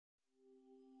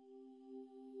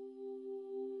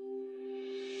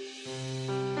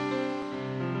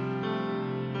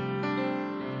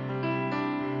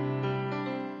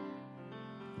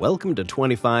Welcome to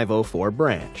 2504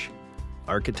 Branch.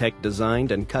 Architect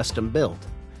designed and custom built.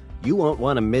 You won't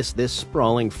want to miss this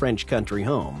sprawling French country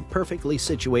home, perfectly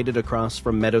situated across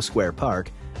from Meadow Square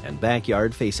Park and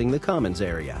backyard facing the Commons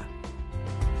area.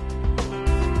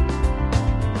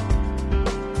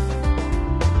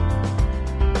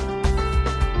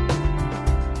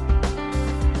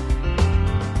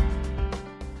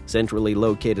 Centrally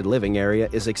located living area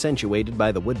is accentuated by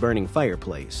the wood-burning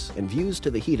fireplace and views to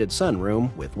the heated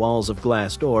sunroom with walls of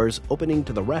glass doors opening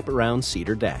to the wraparound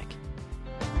cedar deck.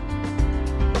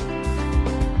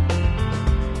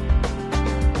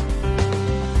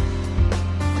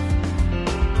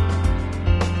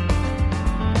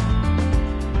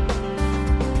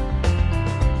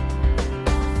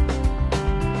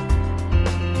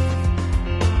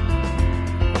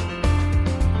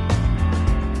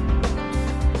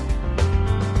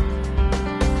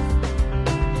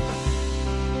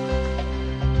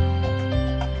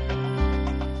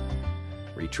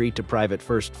 Retreat to private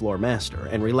first-floor master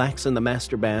and relax in the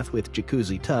master bath with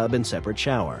jacuzzi tub and separate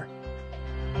shower.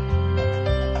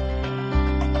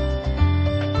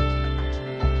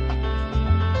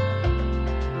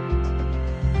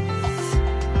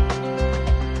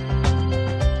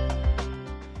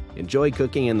 Enjoy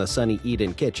cooking in the sunny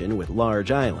eat-in kitchen with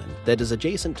large island that is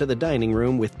adjacent to the dining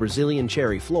room with Brazilian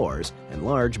cherry floors and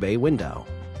large bay window.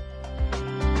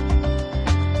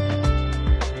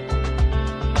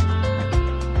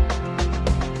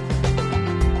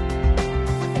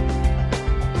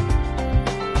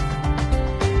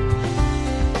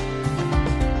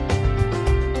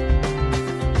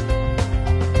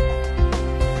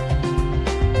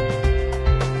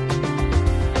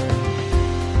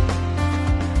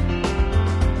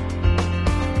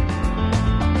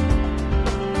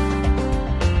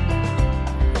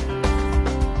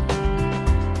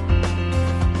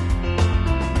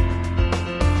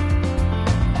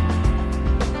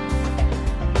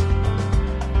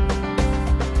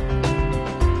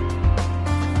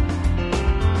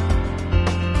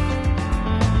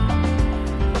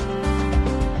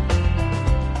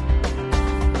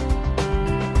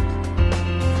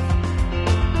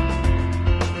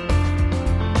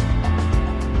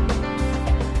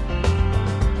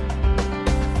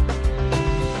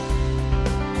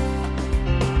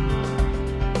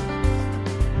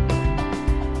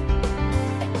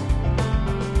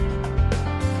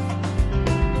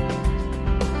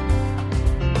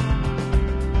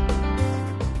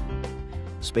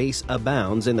 Space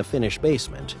abounds in the finished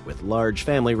basement, with large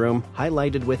family room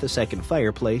highlighted with a second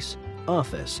fireplace,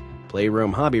 office,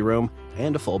 playroom, hobby room,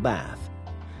 and a full bath.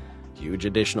 Huge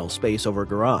additional space over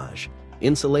garage,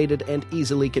 insulated and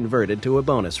easily converted to a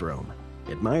bonus room.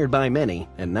 Admired by many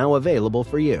and now available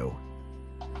for you.